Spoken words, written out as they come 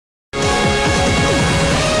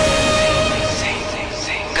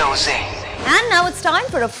now it's time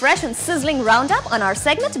for a fresh and sizzling roundup on our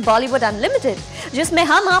segment Bollywood Unlimited, जिसमें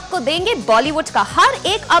हम आपको देंगे बॉलीवुड का हर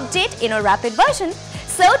एक update in a rapid version.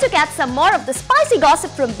 So to catch some more of the spicy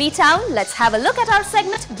gossip from B-Town, let's have a look at our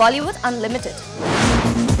segment Bollywood Unlimited.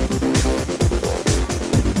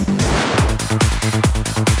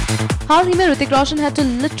 हाल ही में Hrithik Roshan had to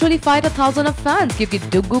literally fight 1,000 of fans क्योंकि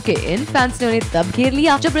डुग्गू के इन fans ने उन्हें तब घेर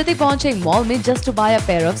लिया जब ऋतिक पहुंचे एक मॉल में just to buy a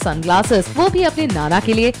pair of sunglasses, वो भी अपने नाना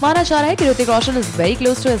के लिए। माना जा रहा है कि Hrithik Roshan is very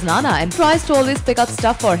close to his nana and tries to always pick up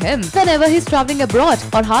stuff for him whenever he's traveling abroad।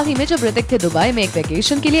 और हाल ही में जब ऋतिक थे दुबई में एक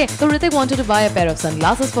वेकेशन के लिए तो Hrithik wanted to buy a pair of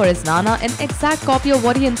sunglasses for his nana, an exact copy of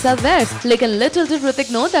what he himself wears। लेकिन little did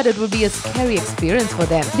Hrithik know that it would be a scary experience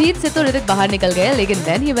for them। भीड़ से तो ऋतिक बाहर निकल गए, लेकिन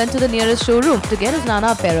then he went to the nearest showroom to get his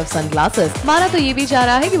nana a pair of sunglasses। माना तो ये भी जा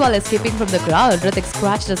रहा है कि while escaping from the crowd, Hrithik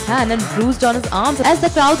scratched his hand and bruised on his arms as the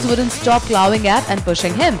crowds wouldn't stop clawing at and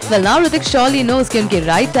pushing him। Well, now Hrithik surely knows कि उनकी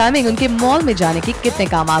right timing उनके mall में जाने की कितने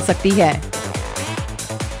काम आ सकती है।